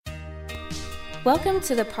Welcome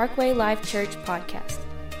to the Parkway Life Church podcast.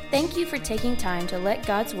 Thank you for taking time to let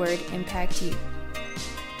God's Word impact you.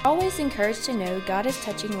 Always encouraged to know God is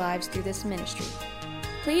touching lives through this ministry.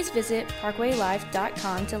 Please visit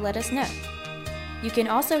parkwaylife.com to let us know. You can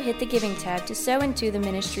also hit the giving tab to sow into the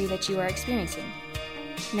ministry that you are experiencing.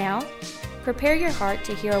 Now, prepare your heart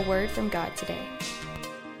to hear a word from God today.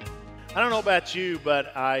 I don't know about you,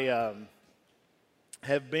 but I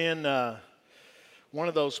have been one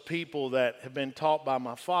of those people that have been taught by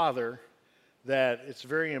my father that it's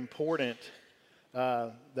very important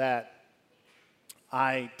that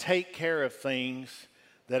I take care of things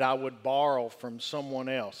that I would borrow from someone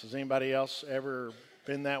else. Has anybody else ever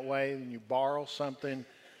been that way? When you borrow something,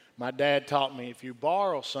 my dad taught me if you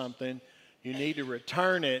borrow something, you need to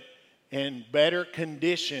return it in better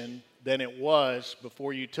condition than it was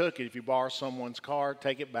before you took it. If you borrow someone's car,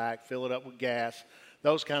 take it back, fill it up with gas,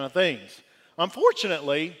 those kind of things.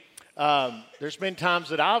 Unfortunately, there's been times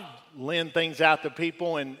that I've lent things out to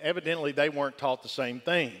people and evidently they weren't taught the same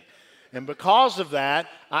thing. And because of that,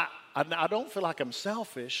 I don't feel like I'm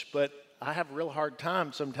selfish, but I have a real hard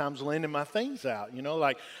time sometimes lending my things out. You know,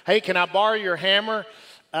 like, hey, can I borrow your hammer?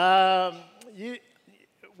 I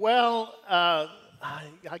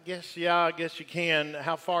guess you can.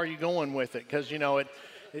 How far are you going with it? Because, you know, it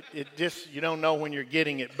just, you don't know when you're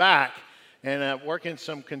getting it back. And working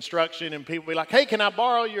some construction, and people be like, hey, can I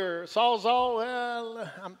borrow your Sawzall? Well,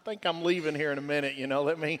 I think I'm leaving here in a minute, you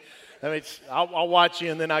know, I'll watch you,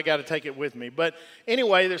 and then I got to take it with me. But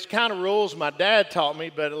anyway, there's kind of rules my dad taught me,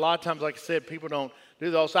 but a lot of times, like I said, people don't do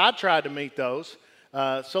those. So I tried to meet those.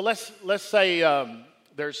 So let's say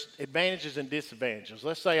there's advantages and disadvantages.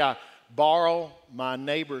 Let's say I borrow my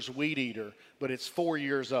neighbor's weed eater, but it's 4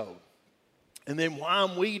 years old. And then while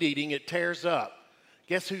I'm weed eating, it tears up.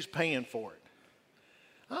 Guess who's paying for it?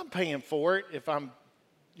 I'm paying for it if I'm,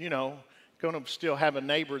 going to still have a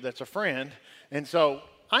neighbor that's a friend. And so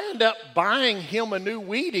I end up buying him a new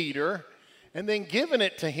weed eater and then giving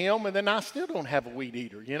it to him, and then I still don't have a weed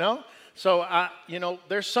eater, So,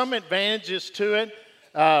 there's some advantages to it.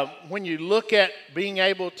 When you look at being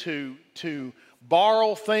able to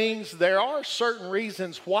borrow things, there are certain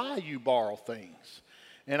reasons why you borrow things.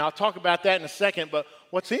 And I'll talk about that in a second. But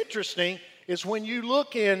what's interesting is when you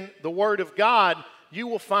look in the Word of God, you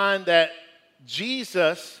will find that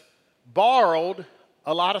Jesus borrowed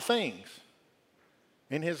a lot of things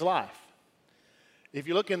in his life. If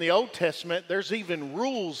you look in the Old Testament, there's even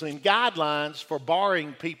rules and guidelines for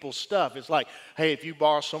borrowing people's stuff. It's like, hey, if you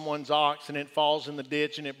borrow someone's ox and it falls in the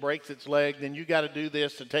ditch and it breaks its leg, then you got to do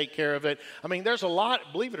this to take care of it. I mean, there's a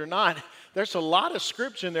lot, believe it or not, there's a lot of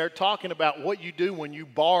scripture in there talking about what you do when you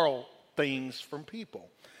borrow things from people.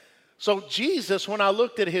 So Jesus, when I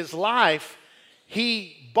looked at his life,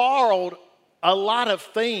 he borrowed a lot of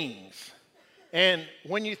things. And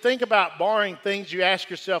when you think about borrowing things, you ask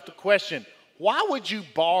yourself the question, why would you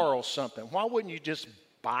borrow something? Why wouldn't you just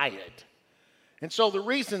buy it? And so the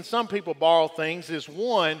reason some people borrow things is,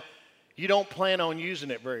 one, you don't plan on using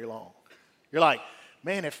it very long. You're like,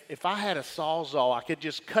 man, if I had a Sawzall, I could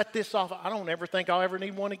just cut this off. I don't ever think I'll ever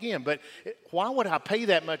need one again. But why would I pay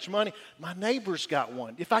that much money? My neighbor's got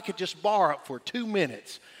one. If I could just borrow it for 2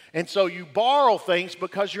 minutes. And so you borrow things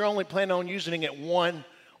because you're only planning on using it 1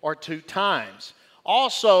 or 2 times.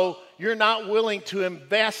 Also, you're not willing to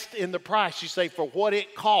invest in the price. You say, for what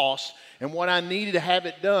it costs and what I needed to have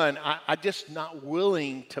it done, I'm just not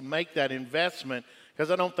willing to make that investment because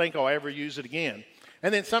I don't think I'll ever use it again.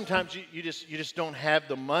 And then sometimes you just don't have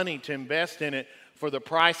the money to invest in it for the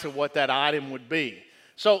price of what that item would be.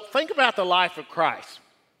 So think about the life of Christ.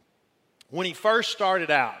 When he first started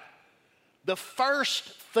out, the first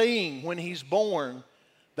thing when he's born,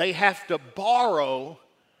 they have to borrow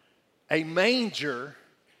a manger.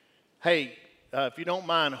 Hey, if you don't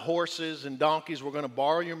mind horses and donkeys, we're going to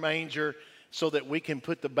borrow your manger so that we can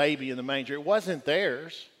put the baby in the manger. It wasn't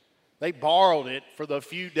theirs. They borrowed it for the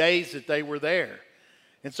few days that they were there.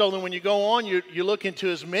 And so then when you go on, you look into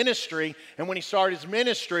his ministry, and when he started his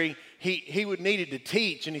ministry, he needed to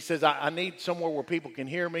teach, and he says, I need somewhere where people can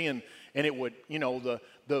hear me, and it would,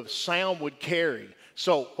 the sound would carry.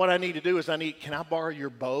 So what I need to do is can I borrow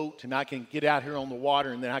your boat, and I can get out here on the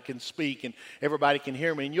water, and then I can speak, and everybody can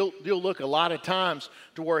hear me. And you'll look a lot of times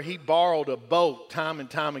to where he borrowed a boat time and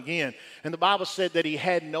time again. And the Bible said that he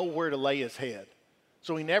had nowhere to lay his head.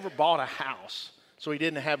 So he never bought a house. So he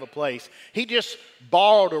didn't have a place. He just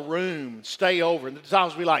borrowed a room, stay over. And the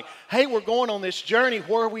disciples would be like, hey, we're going on this journey.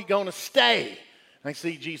 Where are we going to stay? And I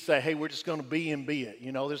see Jesus say, hey, we're just going to B&B it.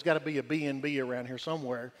 There's got to be a B&B around here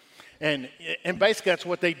somewhere. And basically that's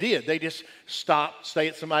what they did. They just stop, stay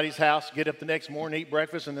at somebody's house, get up the next morning, eat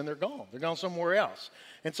breakfast, and then they're gone. They're gone somewhere else.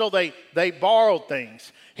 And so they borrowed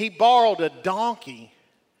things. He borrowed a donkey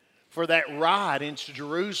for that ride into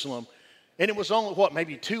Jerusalem. And it was only,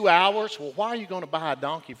 maybe 2 hours? Well, why are you going to buy a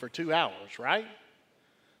donkey for 2 hours, right?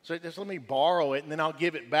 So just let me borrow it, and then I'll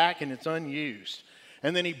give it back, and it's unused.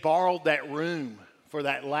 And then he borrowed that room for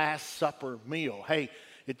that Last Supper meal. Hey,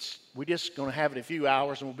 we're just going to have it a few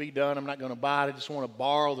hours, and we'll be done. I'm not going to buy it. I just want to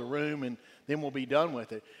borrow the room, and then we'll be done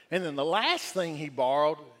with it. And then the last thing he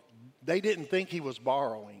borrowed, they didn't think he was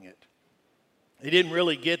borrowing it. They didn't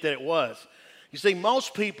really get that it was. You see,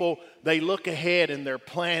 most people, they look ahead and they're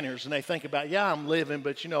planners and they think about, yeah, I'm living,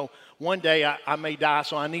 but one day I may die,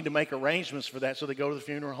 so I need to make arrangements for that. So they go to the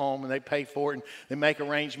funeral home and they pay for it and they make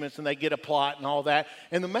arrangements and they get a plot and all that.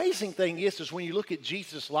 And the amazing thing is when you look at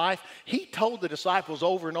Jesus' life, he told the disciples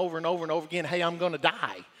over and over and over and over again, hey, I'm going to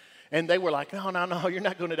die. And they were like, no, you're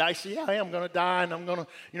not going to die. He said, yeah, I am going to die, and I'm going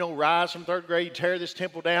to, rise from third grade, tear this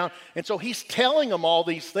temple down. And so he's telling them all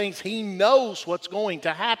these things. He knows what's going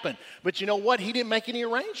to happen. But you know what? He didn't make any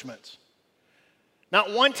arrangements.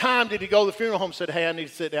 Not one time did he go to the funeral home and said, hey, I need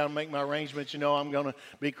to sit down and make my arrangements. I'm going to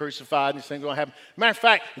be crucified, and these things are going to happen. Matter of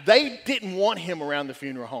fact, they didn't want him around the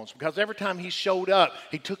funeral homes because every time he showed up,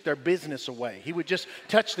 he took their business away. He would just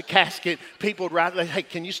touch the casket. People would write, hey,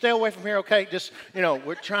 can you stay away from here, okay? Just,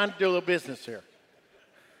 we're trying to do a little business here.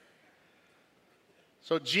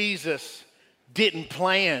 So Jesus didn't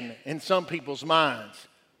plan in some people's minds,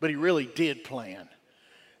 but he really did plan.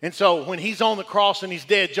 And so when he's on the cross and he's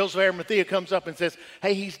dead, Joseph of Arimathea comes up and says,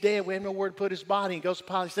 hey, he's dead. We have nowhere to put his body. And he goes to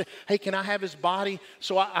Pilate and says, hey, can I have his body?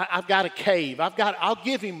 So I've got a cave. I'll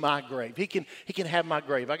give him my grave. He can have my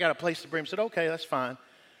grave. I got a place to bring him. He said, okay, that's fine.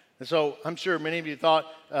 And so I'm sure many of you thought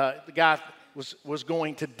the guy was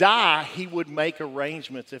going to die. He would make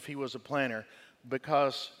arrangements if he was a planner,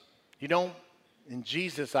 because in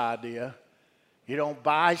Jesus' idea, you don't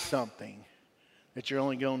buy something that you're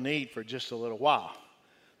only going to need for just a little while.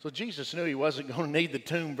 So Jesus knew he wasn't going to need the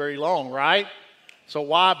tomb very long, right? So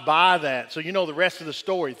why buy that? So the rest of the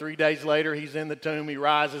story. 3 days later, he's in the tomb. He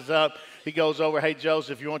rises up. He goes over, hey,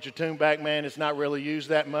 Joseph, you want your tomb back, man? It's not really used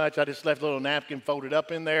that much. I just left a little napkin folded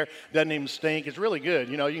up in there. Doesn't even stink. It's really good.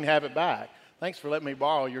 You can have it back. Thanks for letting me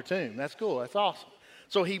borrow your tomb. That's cool. That's awesome.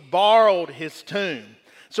 So he borrowed his tomb.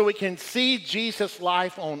 So we can see Jesus'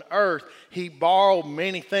 life on earth. He borrowed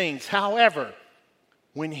many things. However,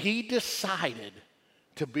 when he decided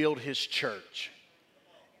to build his church,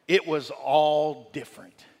 it was all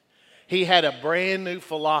different. He had a brand new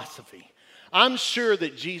philosophy. I'm sure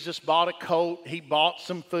that Jesus bought a coat. He bought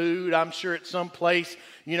some food. I'm sure at some place,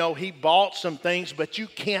 he bought some things, but you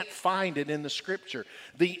can't find it in the scripture.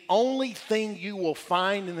 The only thing you will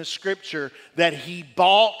find in the scripture that he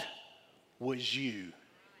bought was you.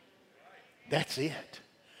 That's it.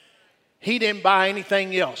 He didn't buy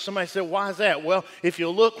anything else. Somebody said, why is that? Well, if you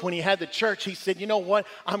look, when he had the church, he said, you know what?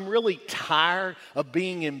 I'm really tired of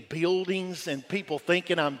being in buildings and people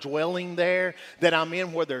thinking I'm dwelling there, that I'm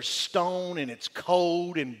in where there's stone and it's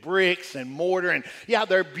cold and bricks and mortar. And yeah,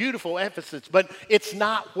 they're beautiful Ephesus, but it's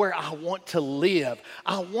not where I want to live.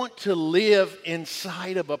 I want to live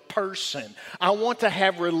inside of a person. I want to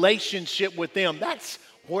have relationship with them. That's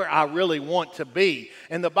where I really want to be.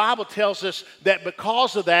 And the Bible tells us that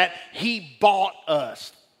because of that, he bought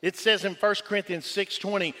us. It says in 1 Corinthians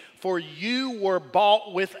 6:20, for you were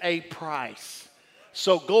bought with a price.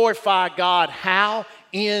 So glorify God. How?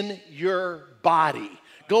 In your body.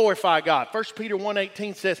 Glorify God. 1 Peter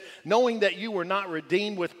 1:18 says, knowing that you were not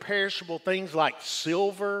redeemed with perishable things like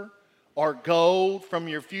silver or gold from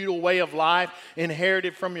your futile way of life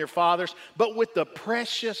inherited from your fathers, but with the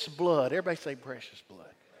precious blood. Everybody say precious blood.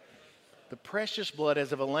 The precious blood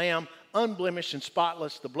as of a lamb, unblemished and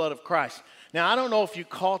spotless, the blood of Christ. Now, I don't know if you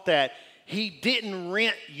caught that. He didn't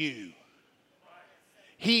rent you.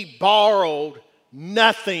 He borrowed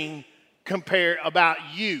nothing compared about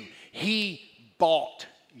you. He bought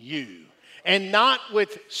you. And not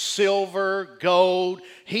with silver, gold.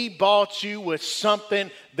 He bought you with something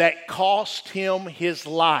that cost him his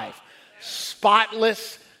life.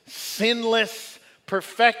 Spotless, sinless,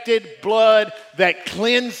 perfected blood that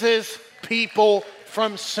cleanses people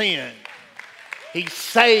from sin. He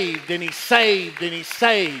saved and he saved and he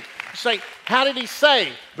saved. You say, How did he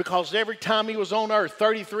save? Because every time he was on earth,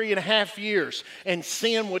 33 and a half years, and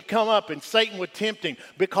sin would come up and Satan would tempt him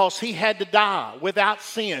because he had to die without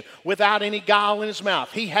sin, without any guile in his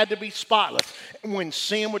mouth. He had to be spotless. And when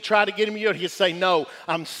sin would try to get him yield, he'd say, no,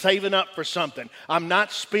 I'm saving up for something. I'm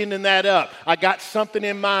not spending that up. I got something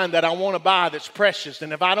in mind that I want to buy that's precious.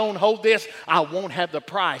 And if I don't hold this, I won't have the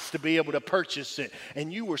price to be able to purchase it.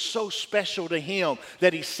 And you were so special to him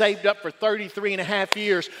that he saved up for 33 and a half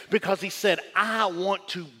years because he said, I want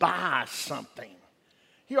to buy something.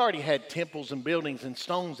 He already had temples and buildings and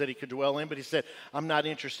stones that he could dwell in, but he said, I'm not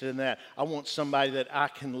interested in that. I want somebody that I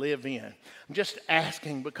can live in. I'm just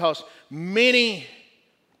asking because many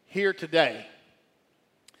here today,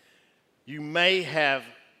 you may have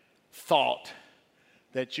thought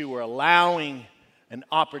that you were allowing an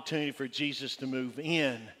opportunity for Jesus to move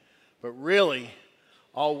in, but really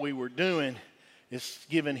all we were doing is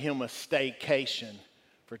giving him a staycation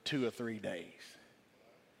for 2 or 3 days.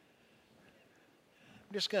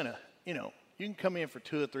 I'm just going to, you can come in for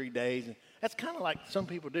 2 or 3 days. And that's kind of like some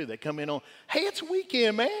people do. They come in on, hey, it's a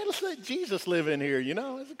weekend, man. Let's let Jesus live in here,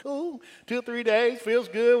 It's cool. 2 or 3 days, feels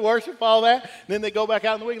good, worship, all that. And then they go back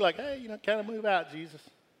out in the week like, hey, kind of move out, Jesus.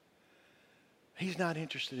 He's not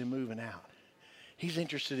interested in moving out. He's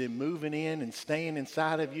interested in moving in and staying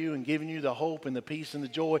inside of you and giving you the hope and the peace and the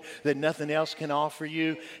joy that nothing else can offer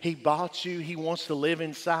you. He bought you. He wants to live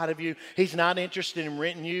inside of you. He's not interested in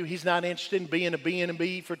renting you. He's not interested in being a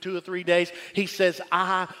B&B for 2 or 3 days. He says,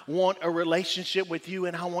 I want a relationship with you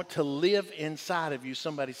and I want to live inside of you.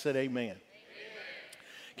 Somebody said amen. Amen.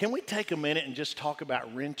 Can we take a minute and just talk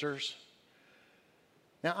about renters?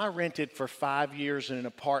 Now, I rented for 5 years in an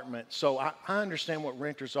apartment, so I understand what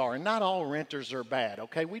renters are. And not all renters are bad,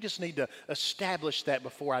 okay? We just need to establish that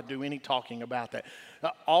before I do any talking about that.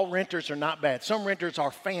 All renters are not bad. Some renters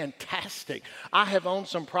are fantastic. I have owned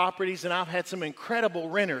some properties, and I've had some incredible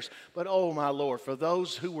renters. But, oh, my Lord, for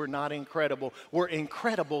those who were not incredible, were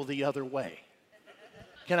incredible the other way.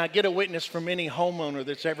 Can I get a witness from any homeowner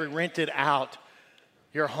that's ever rented out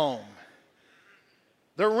your home?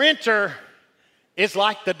 The renter is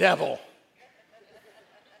like the devil.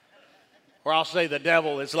 Or I'll say the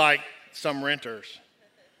devil is like some renters.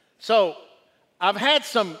 So I've had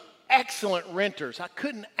some excellent renters. I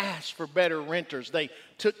couldn't ask for better renters. They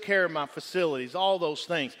took care of my facilities, all those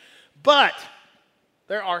things. But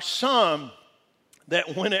there are some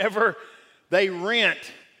that whenever they rent,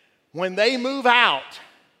 when they move out,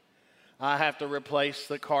 I have to replace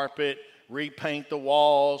the carpet, repaint the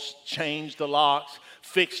walls, change the locks,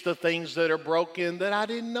 fix the things that are broken that I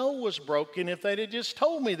didn't know was broken if they'd have just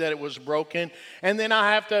told me that it was broken. And then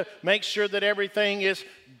I have to make sure that everything is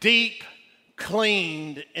deep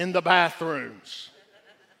cleaned in the bathrooms.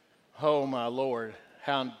 Oh, my Lord.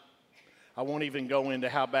 I won't even go into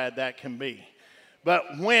how bad that can be.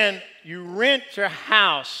 But when you rent your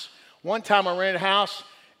house, one time I rented a house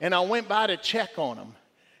and I went by to check on them.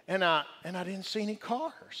 And I didn't see any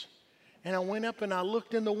cars. And I went up and I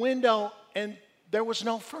looked in the window and there was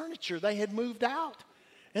no furniture. They had moved out.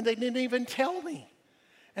 And they didn't even tell me.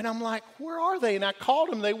 And I'm like, where are they? And I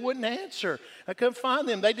called them. They wouldn't answer. I couldn't find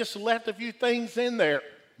them. They just left a few things in there.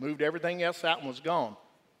 Moved everything else out and was gone.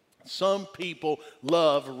 Some people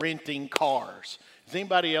love renting cars. Does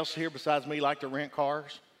anybody else here besides me like to rent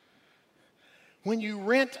cars? When you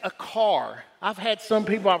rent a car, I've had some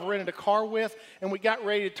people I've rented a car with, and we got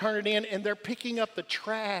ready to turn it in, and they're picking up the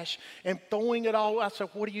trash and throwing it all. I said,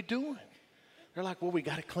 what are you doing? They're like, well, we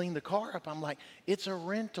got to clean the car up. I'm like, it's a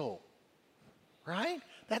rental, right?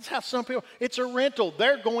 That's how some people, it's a rental.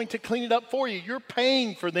 They're going to clean it up for you. You're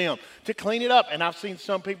paying for them to clean it up. And I've seen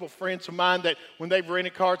some people, friends of mine, that when they've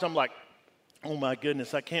rented cars, I'm like, oh my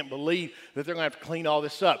goodness, I can't believe that they're going to have to clean all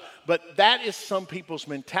this up. But that is some people's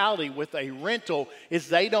mentality with a rental, is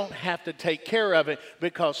they don't have to take care of it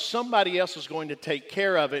because somebody else is going to take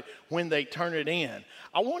care of it when they turn it in.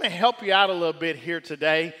 I want to help you out a little bit here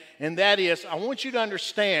today, and that is I want you to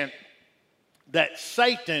understand that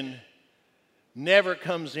Satan never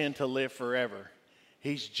comes in to live forever.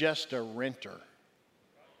 He's just a renter.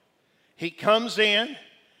 He comes in,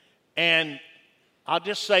 and I'll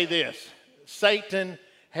just say this. Satan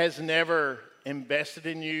has never invested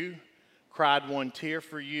in you, cried one tear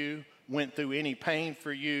for you, went through any pain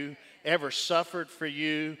for you, ever suffered for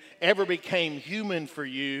you, ever became human for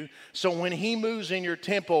you. So when he moves in your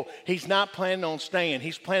temple, he's not planning on staying.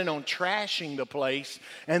 He's planning on trashing the place.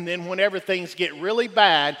 And then whenever things get really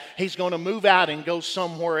bad, he's going to move out and go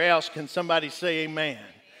somewhere else. Can somebody say amen?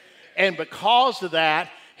 And because of that,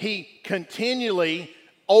 he continually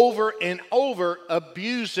over and over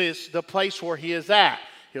abuses the place where he is at.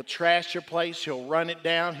 He'll trash your place. He'll run it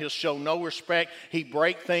down. He'll show no respect. He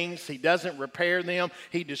breaks things. He doesn't repair them.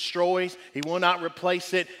 He destroys. He will not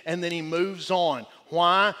replace it. And then he moves on.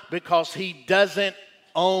 Why? Because he doesn't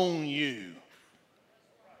own you.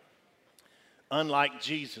 Unlike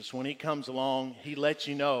Jesus, when he comes along, he lets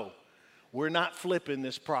you know, we're not flipping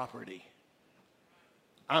this property.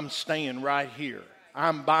 I'm staying right here.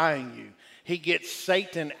 I'm buying you. He gets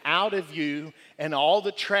Satan out of you and all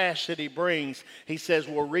the trash that he brings. He says,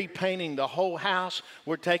 we're repainting the whole house.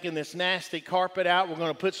 We're taking this nasty carpet out. We're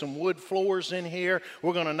going to put some wood floors in here.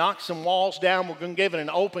 We're going to knock some walls down. We're going to give it an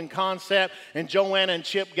open concept. And Joanna and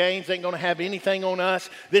Chip Gaines ain't going to have anything on us.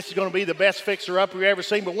 This is going to be the best fixer-up we've ever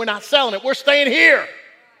seen. But we're not selling it. We're staying here.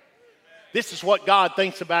 This is what God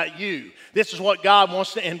thinks about you. This is what God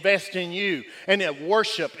wants to invest in you. And that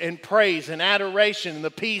worship and praise and adoration and the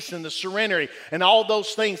peace and the serenity and all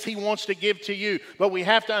those things he wants to give to you. But we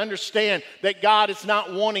have to understand that God is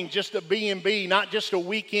not wanting just a B&B, not just a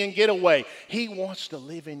weekend getaway. He wants to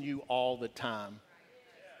live in you all the time.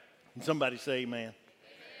 And somebody say amen.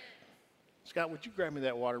 Scott, would you grab me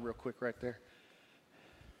that water real quick right there?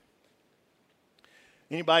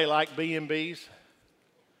 Anybody like B&Bs?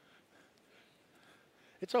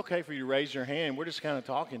 It's okay for you to raise your hand. We're just kind of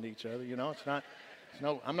talking to each other, you know.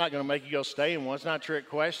 I'm not going to make you go stay in one. It's not a trick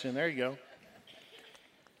question. There you go.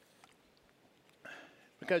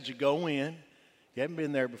 Because you go in, you haven't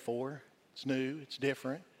been there before. It's new. It's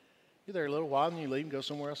different. You're there a little while, and you leave and go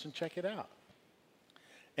somewhere else and check it out.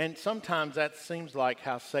 And sometimes that seems like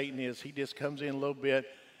how Satan is. He just comes in a little bit,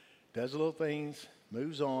 does little things,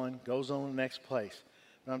 moves on, goes on to the next place.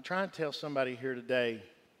 But I'm trying to tell somebody here today,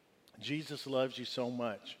 Jesus loves you so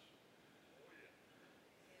much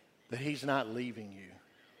that he's not leaving you.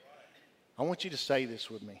 I want you to say this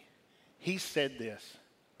with me. He said this,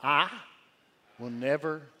 I will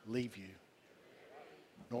never leave you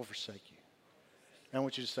nor forsake you. And I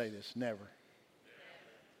want you to say this, never.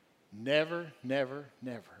 Never, never,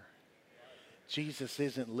 never. Jesus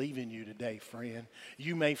isn't leaving you today, friend.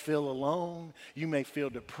 You may feel alone. You may feel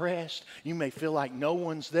depressed. You may feel like no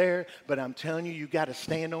one's there. But I'm telling you, you got to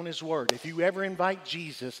stand on his word. If you ever invite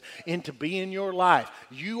Jesus into being your life,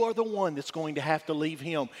 you are the one that's going to have to leave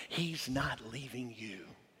him. He's not leaving you.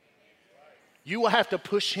 You will have to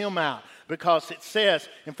push him out because it says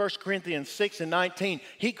in 1 Corinthians 6:19,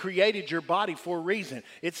 he created your body for a reason.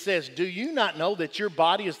 It says, do you not know that your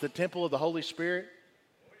body is the temple of the Holy Spirit?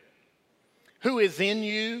 Who is in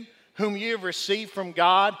you, whom you have received from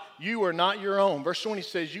God, you are not your own. Verse 20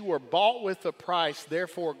 says, you were bought with a price,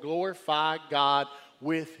 therefore glorify God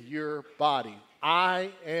with your body.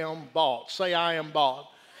 I am bought. Say, I am bought.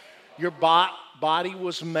 Your body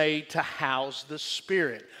was made to house the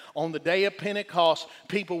Spirit. On the day of Pentecost,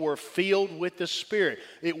 people were filled with the Spirit.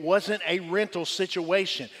 It wasn't a rental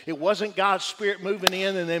situation. It wasn't God's Spirit moving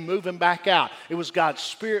in and then moving back out. It was God's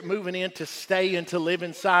Spirit moving in to stay and to live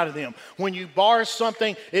inside of them. When you borrow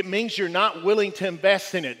something, it means you're not willing to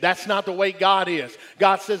invest in it. That's not the way God is.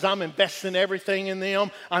 God says, I'm investing everything in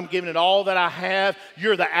them. I'm giving it all that I have.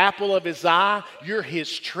 You're the apple of his eye. You're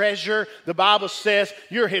his treasure. The Bible says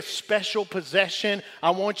you're his special possession.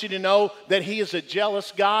 I want you to know that he is a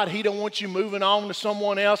jealous God. He don't want you moving on to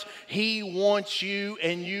someone else. He wants you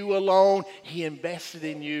and you alone. He invested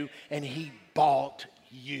in you and he bought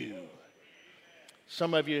you.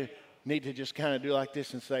 Some of you need to just kind of do like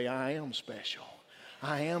this and say, I am special.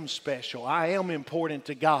 I am special. I am important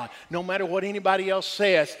to God. No matter what anybody else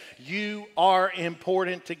says, you are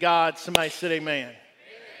important to God. Somebody said amen. Amen.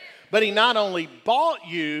 But he not only bought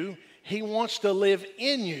you, he wants to live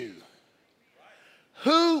in you.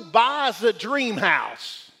 Who buys a dream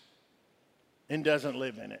house and doesn't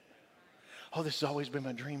live in it? Oh, this has always been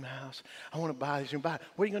my dream house. I want to buy this. What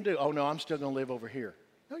are you going to do? Oh, no, I'm still going to live over here.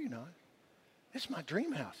 No, you're not. This is my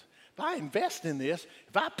dream house. If I invest in this,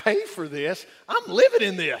 if I pay for this, I'm living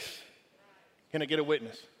in this. Can I get a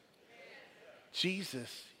witness?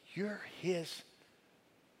 Jesus, you're his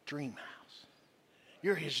dream house.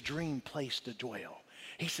 You're his dream place to dwell.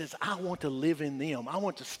 He says, I want to live in them. I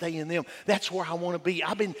want to stay in them. That's where I want to be.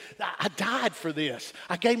 I died for this.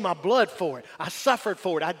 I gave my blood for it. I suffered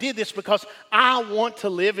for it. I did this because I want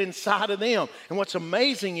to live inside of them. And what's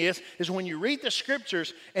amazing is when you read the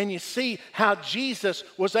scriptures and you see how Jesus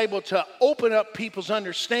was able to open up people's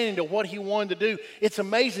understanding to what he wanted to do, it's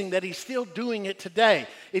amazing that he's still doing it today.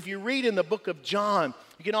 If you read in the book of John,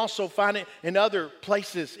 you can also find it in other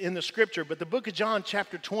places in the scripture. But the book of John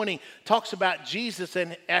chapter 20 talks about Jesus,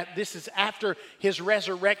 and this is after his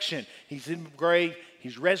resurrection. He's in the grave,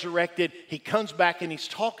 he's resurrected, he comes back and he's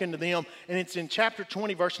talking to them. And it's in chapter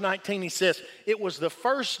 20 verse 19, he says, it was the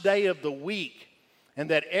first day of the week, and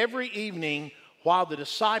that every evening while the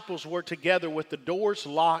disciples were together with the doors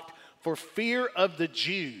locked for fear of the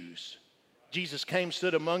Jews, Jesus came,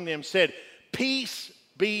 stood among them, said, "Peace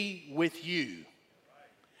be with you."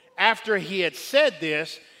 After he had said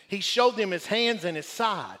this, he showed them his hands and his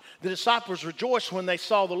side. The disciples rejoiced when they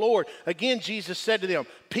saw the Lord. Again, Jesus said to them,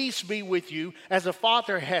 "Peace be with you. As the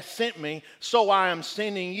Father has sent me, so I am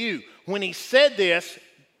sending you." When he said this,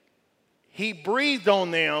 he breathed on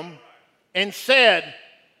them and said,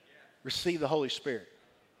 "Receive the Holy Spirit."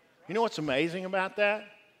 You know what's amazing about that?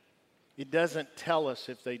 It doesn't tell us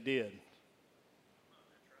if they did. It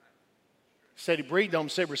said he breathed on them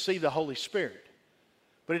and said, "Receive the Holy Spirit."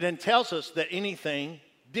 But it doesn't tell us that anything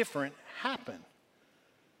different happened.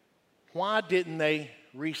 Why didn't they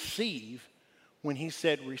receive when he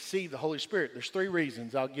said receive the Holy Spirit? There's three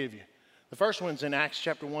reasons I'll give you. The first one's in Acts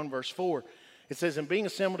chapter 1, verse 4. It says, "And being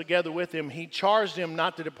assembled together with him, he charged them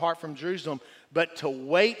not to depart from Jerusalem, but to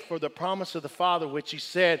wait for the promise of the Father, which he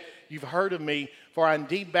said, 'You've heard of me, for I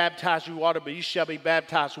indeed baptize you with water, but you shall be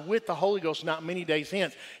baptized with the Holy Ghost not many days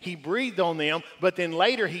hence.'" He breathed on them, but then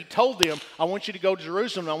later he told them, "I want you to go to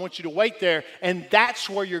Jerusalem, I want you to wait there, and that's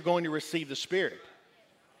where you're going to receive the Spirit."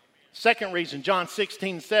 Second reason, John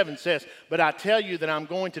 16:7 says, "But I tell you that I'm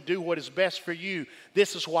going to do what is best for you.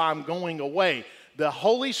 This is why I'm going away." The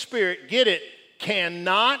Holy Spirit, get it,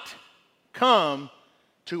 cannot come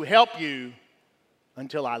to help you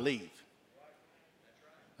until I leave.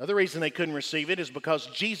 The other reason they couldn't receive it is because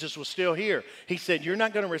Jesus was still here. He said, "You're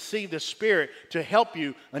not going to receive the Spirit to help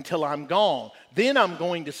you until I'm gone. Then I'm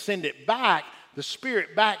going to send it back, the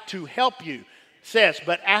Spirit back to help you." It says,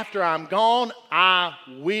 "But after I'm gone, I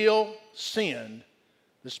will send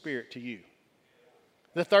the Spirit to you."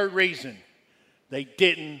 The third reason, they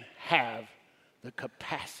didn't have the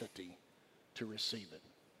capacity to receive it.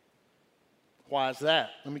 Why is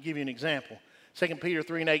that? Let me give you an example. 2 Peter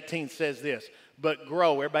 3:18 says this, "But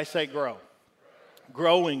grow," everybody say grow.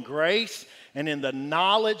 "Grow in grace and in the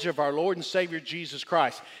knowledge of our Lord and Savior Jesus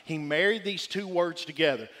Christ." He married these two words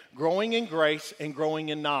together, growing in grace and growing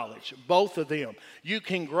in knowledge, both of them. You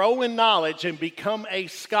can grow in knowledge and become a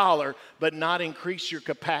scholar, but not increase your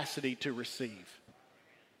capacity to receive.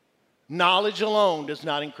 Knowledge alone does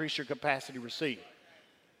not increase your capacity to receive.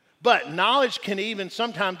 But knowledge can even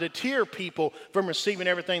sometimes deter people from receiving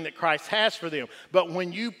everything that Christ has for them. But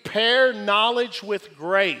when you pair knowledge with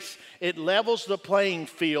grace, it levels the playing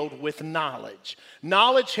field with knowledge.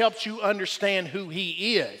 Knowledge helps you understand who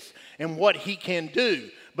he is and what he can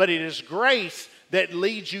do. But it is grace that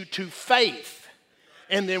leads you to faith.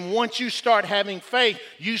 And then once you start having faith,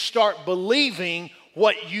 you start believing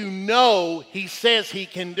what you know he says he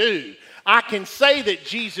can do. I can say that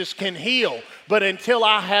Jesus can heal, but until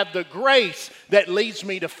I have the grace that leads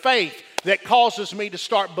me to faith, that causes me to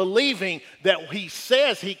start believing that he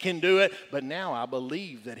says he can do it, but now I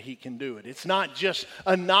believe that he can do it. It's not just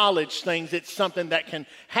a knowledge thing, it's something that can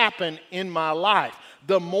happen in my life.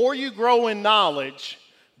 The more you grow in knowledge,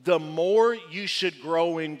 the more you should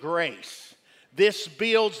grow in grace. This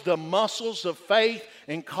builds the muscles of faith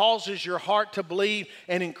and causes your heart to believe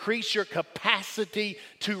and increase your capacity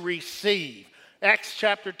to receive. Acts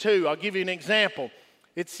chapter 2, I'll give you an example.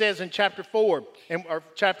 It says in chapter 4, or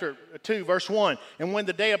chapter 2, verse 1, "And when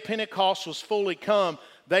the day of Pentecost was fully come,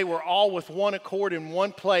 they were all with one accord in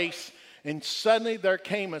one place, and suddenly there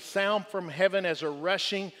came a sound from heaven as a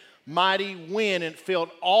rushing mighty wind, and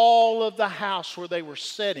filled all of the house where they were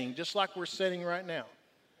sitting," just like we're sitting right now.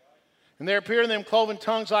 "And there appeared in them cloven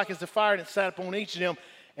tongues like as a fire, and it sat upon each of them.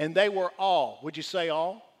 And they were all," would you say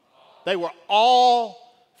all? They were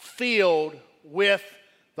all filled with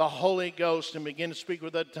the Holy Ghost and began to speak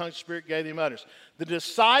with other tongues. The Spirit gave them utterance. The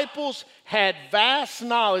disciples had vast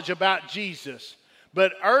knowledge about Jesus,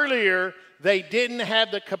 but earlier they didn't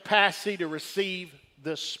have the capacity to receive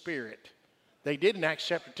the Spirit. They did in Acts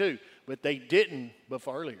chapter 2, but they didn't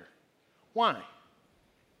before earlier. Why?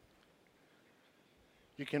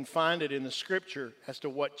 You can find it in the scripture as to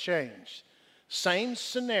what changed. Same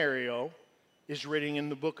scenario is written in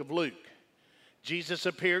the book of Luke. Jesus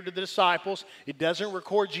appeared to the disciples. It doesn't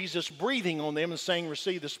record Jesus breathing on them and saying,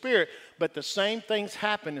 "Receive the Spirit," but the same things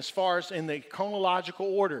happen as far as in the chronological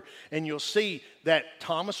order. And you'll see that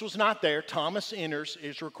Thomas was not there. Thomas enters,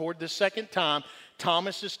 is recorded the second time.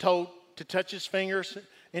 Thomas is told to touch his fingers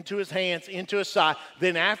into his hands, into his side.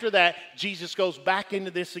 Then after that, Jesus goes back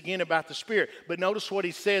into this again about the Spirit. But notice what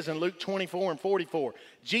he says in Luke 24 and 44.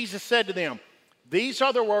 Jesus said to them, "These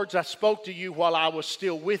are the words I spoke to you while I was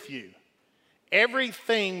still with you.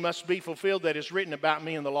 Everything must be fulfilled that is written about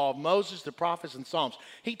me in the law of Moses, the prophets, and Psalms."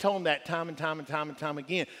 He told them that time and time and time and time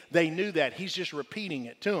again. They knew that. He's just repeating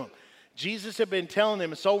it to them. Jesus had been telling them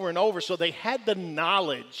this over and over, so they had the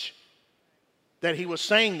knowledge that he was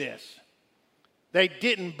saying this. They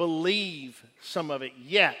didn't believe some of it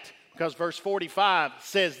yet, because verse 45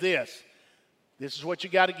 says this. This is what you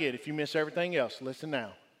got to get if you miss everything else. Listen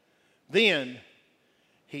now. Then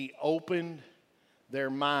he opened their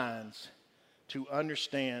minds to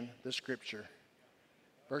understand the Scripture.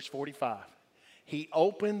 Verse 45. He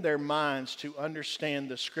opened their minds to understand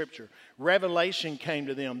the Scripture. Revelation came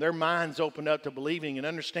to them. Their minds opened up to believing and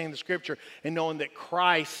understanding the Scripture and knowing that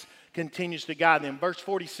Christ continues to guide them. Verse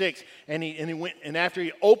 46, and he went, and after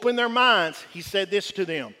he opened their minds, he said this to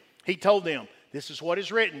them. He told them, this is what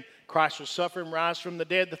is written. Christ will suffer and rise from the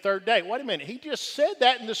dead the third day. Wait a minute. He just said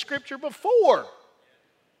that in the Scripture before.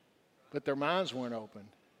 But their minds weren't open.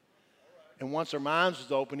 And once their minds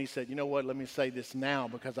was open, he said, you know what, let me say this now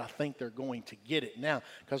because I think they're going to get it now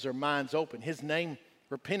because their mind's open. His name,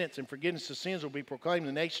 repentance and forgiveness of sins will be proclaimed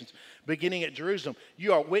in the nations, beginning at Jerusalem.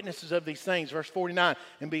 You are witnesses of these things. Verse 49,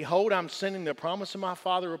 and behold, I'm sending the promise of my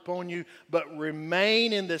Father upon you, but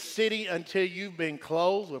remain in the city until you've been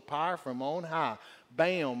clothed with power from on high.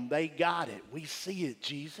 Bam, they got it. We see it,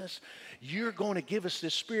 Jesus. You're going to give us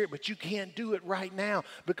this Spirit, but you can't do it right now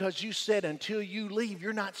because you said until you leave,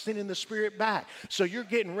 you're not sending the Spirit back. So you're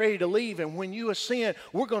getting ready to leave, and when you ascend,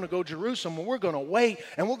 we're going to go to Jerusalem, and we're going to wait,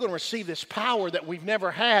 and we're going to receive this power that we've never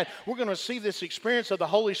had. We're going to receive this experience of the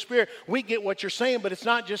Holy Spirit. We get what you're saying, but it's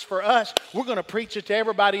not just for us. We're going to preach it to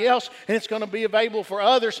everybody else, and it's going to be available for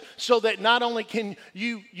others so that not only can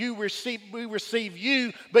we receive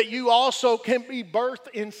you, but you also can be birthed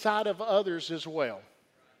inside of others as well.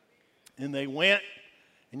 And they went,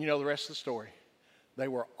 and you know the rest of the story. They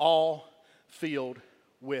were all filled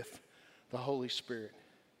with the Holy Spirit.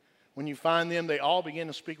 When you find them, they all begin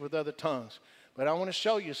to speak with other tongues. But I want to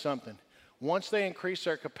show you something. Once they increase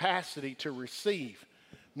their capacity to receive,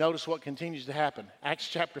 notice what continues to happen. Acts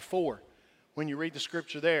chapter 4, when you read the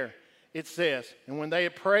scripture there, it says, and when they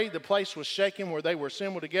had prayed, the place was shaken where they were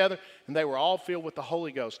assembled together, and they were all filled with the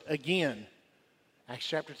Holy Ghost. Again, Acts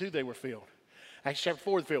chapter 2, they were filled. Acts chapter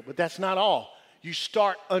 4, filled. But that's not all. You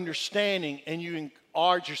start understanding and you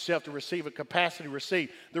enlarge yourself to receive a capacity to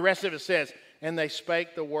receive. The rest of it says, and they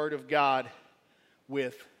spake the word of God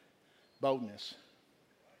with boldness.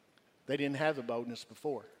 They didn't have the boldness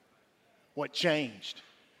before. What changed?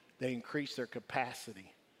 They increased their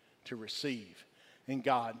capacity to receive. And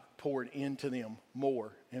God poured into them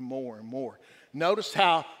more and more and more. Notice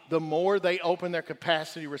how the more they opened their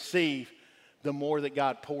capacity to receive, the more that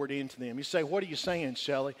God poured into them. You say, what are you saying,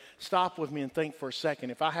 Shelley? Stop with me and think for a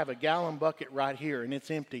second. If I have a gallon bucket right here and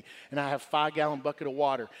it's empty, and I have a 5-gallon bucket of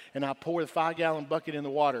water, and I pour the 5-gallon bucket in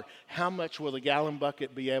the water, how much will the gallon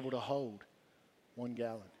bucket be able to hold? 1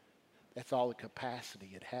 gallon. That's all the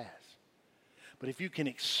capacity it has. But if you can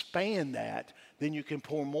expand that, then you can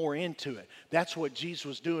pour more into it. That's what Jesus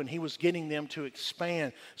was doing. He was getting them to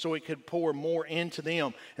expand so he could pour more into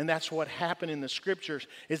them. And that's what happened in the scriptures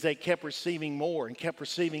is they kept receiving more and kept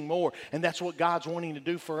receiving more. And that's what God's wanting to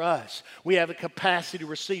do for us. We have a capacity to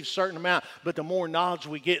receive a certain amount, but the more knowledge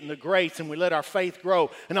we get in the grace and we let our faith grow,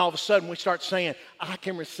 and all of a sudden we start saying, I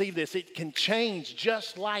can receive this. It can change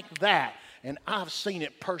just like that. And I've seen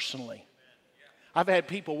it personally. I've had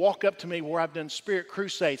people walk up to me where I've done spirit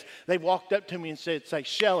crusades. They've walked up to me and said,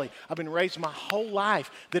 Shelley, I've been raised my whole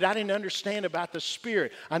life that I didn't understand about the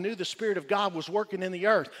Spirit. I knew the Spirit of God was working in the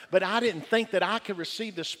earth, but I didn't think that I could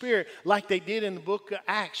receive the Spirit like they did in the book of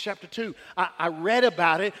Acts chapter 2. I read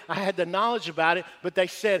about it. I had the knowledge about it, but they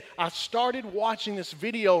said, I started watching this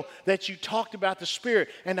video that you talked about the Spirit,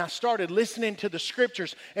 and I started listening to the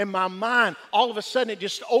scriptures, and my mind, all of a sudden, it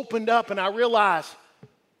just opened up, and I realized,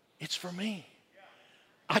 it's for me.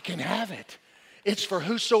 I can have it. It's for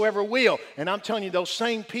whosoever will. And I'm telling you, those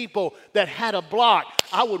same people that had a block,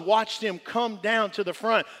 I would watch them come down to the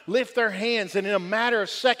front, lift their hands, and in a matter of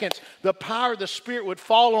seconds, the power of the Spirit would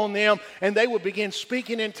fall on them, and they would begin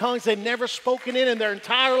speaking in tongues they'd never spoken in their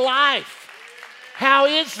entire life. How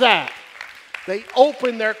is that? They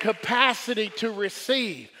opened their capacity to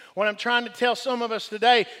receive. What I'm trying to tell some of us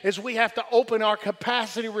today is we have to open our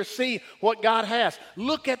capacity to receive what God has.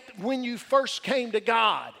 Look at when you first came to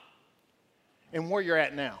God and where you're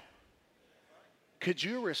at now. Could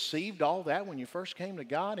you have received all that when you first came to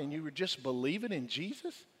God and you were just believing in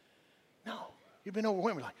Jesus? No. You've been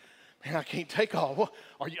overwhelmed. You're like, man, I can't take all.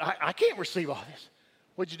 I can't receive all this.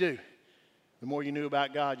 What'd you do? The more you knew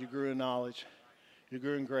about God, you grew in knowledge. You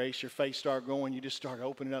grew in grace. Your faith started growing. You just started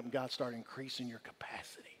opening up, and God started increasing your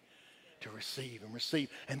capacity. to receive and receive.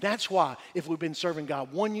 And that's why if we've been serving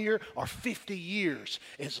God 1 year or 50 years,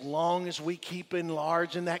 as long as we keep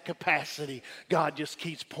enlarging that capacity, God just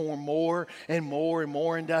keeps pouring more and more and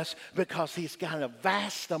more into us because He's got a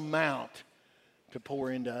vast amount to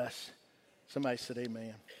pour into us. Somebody said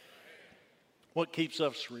amen. What keeps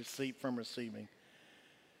us from receiving?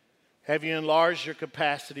 Have you enlarged your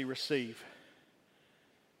capacity to receive?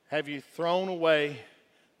 Have you thrown away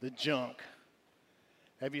the junk?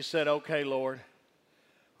 Have you said, okay, Lord,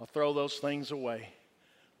 I'll throw those things away.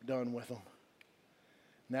 I'm done with them.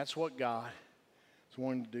 And that's what God is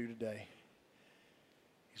wanting to do today.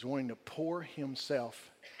 He's wanting to pour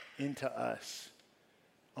Himself into us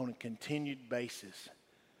on a continued basis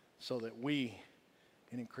so that we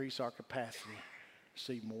can increase our capacity to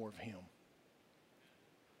receive more of Him.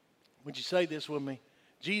 Would you say this with me?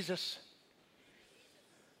 Jesus,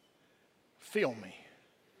 fill me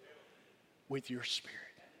with your Spirit.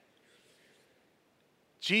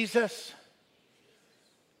 Jesus,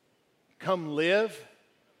 come live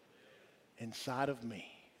inside of me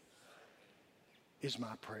is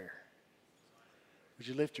my prayer. Would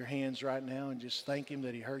you lift your hands right now and just thank Him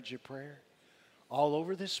that He heard your prayer? All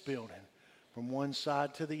over this building, from one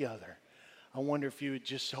side to the other. I wonder if you would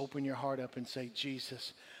just open your heart up and say,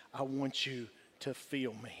 Jesus, I want you to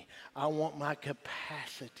fill me. I want my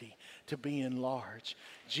capacity to be enlarged.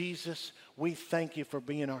 Jesus, we thank you for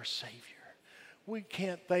being our Savior. We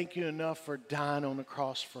can't thank you enough for dying on the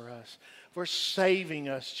cross for us, for saving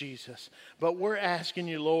us, Jesus. But we're asking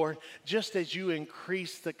you, Lord, just as you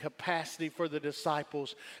increase the capacity for the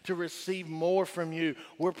disciples to receive more from you,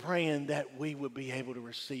 we're praying that we would be able to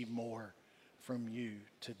receive more from you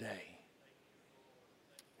today.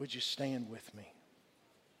 Would you stand with me?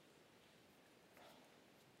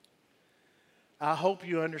 I hope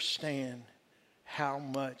you understand how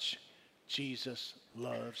much Jesus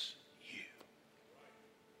loves you.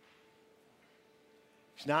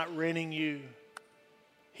 He's not renting you.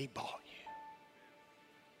 He bought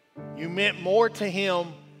you. You meant more to Him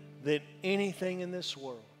than anything in this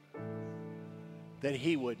world. That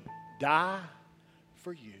He would die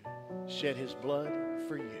for you, shed His blood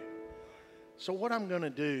for you. So what I'm going to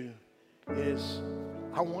do is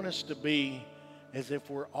I want us to be as if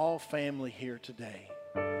we're all family here today.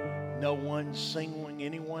 No one singling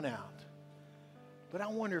anyone out. But I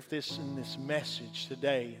wonder if in this message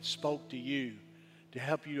today it spoke to you to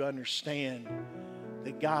help you understand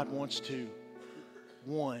that God wants to,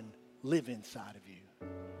 one, live inside of you.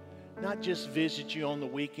 Not just visit you on the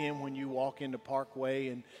weekend when you walk into Parkway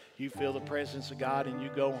and you feel the presence of God and you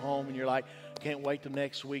go home and you're like, can't wait till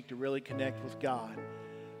next week to really connect with God.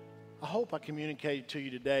 I hope I communicated to you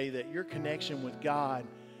today that your connection with God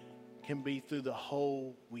can be through the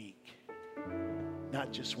whole week,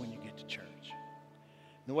 not just when you get to church.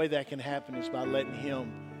 And the way that can happen is by letting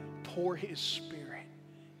Him pour His Spirit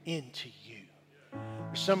into you.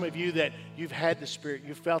 There's some of you that you've had the Spirit,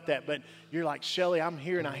 you've felt that, but you're like, Shelly, I'm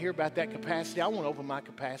here and I hear about that capacity. I want to open my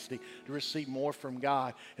capacity to receive more from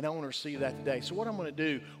God, and I want to receive that today. So what I'm going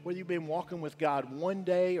to do, whether you've been walking with God one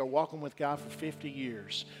day or walking with God for 50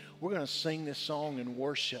 years, we're going to sing this song and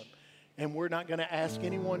worship. And we're not going to ask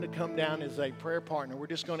anyone to come down as a prayer partner. We're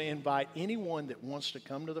just going to invite anyone that wants to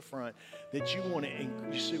come to the front, that you want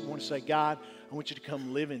to say, God, I want you to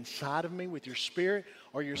come live inside of me with your Spirit.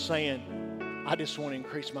 Or you're saying, I just want to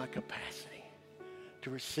increase my capacity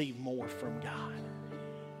to receive more from God.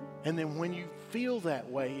 And then when you feel that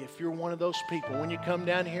way, if you're one of those people, when you come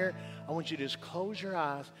down here, I want you to just close your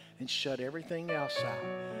eyes and shut everything else out.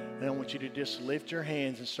 And I want you to just lift your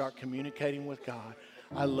hands and start communicating with God.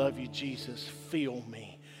 I love you, Jesus. Fill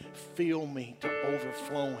me. Fill me to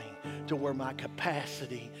overflowing, to where my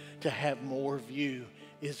capacity to have more of you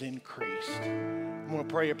is increased. I'm going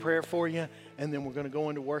to pray a prayer for you, and then we're going to go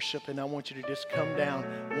into worship, and I want you to just come down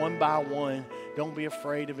one by one. Don't be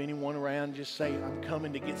afraid of anyone around. Just say, I'm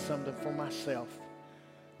coming to get something for myself.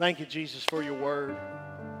 Thank you, Jesus, for your word.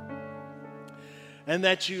 And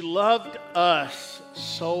that you loved us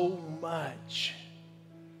so much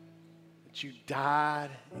that you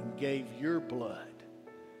died and gave your blood.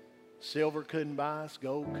 Silver couldn't buy us,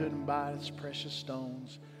 gold couldn't buy us, precious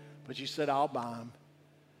stones. But you said, I'll buy them.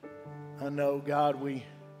 I know, God, we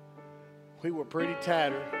were pretty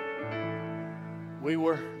tattered. We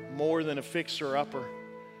were more than a fixer-upper.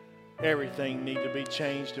 Everything needed to be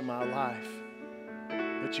changed in my life.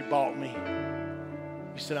 But you bought me.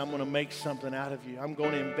 You said, I'm going to make something out of you. I'm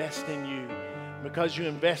going to invest in you. Because you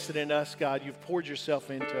invested in us, God, you've poured yourself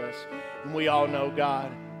into us. And we all know,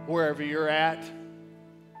 God, wherever you're at,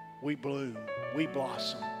 we bloom, we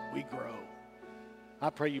blossom, we grow. I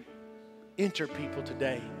pray you enter people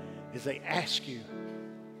today is they ask you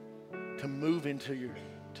to move into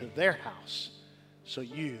their house so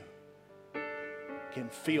you can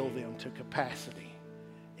fill them to capacity.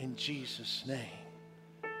 In Jesus' name,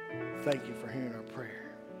 thank you for hearing our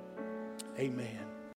prayer. Amen.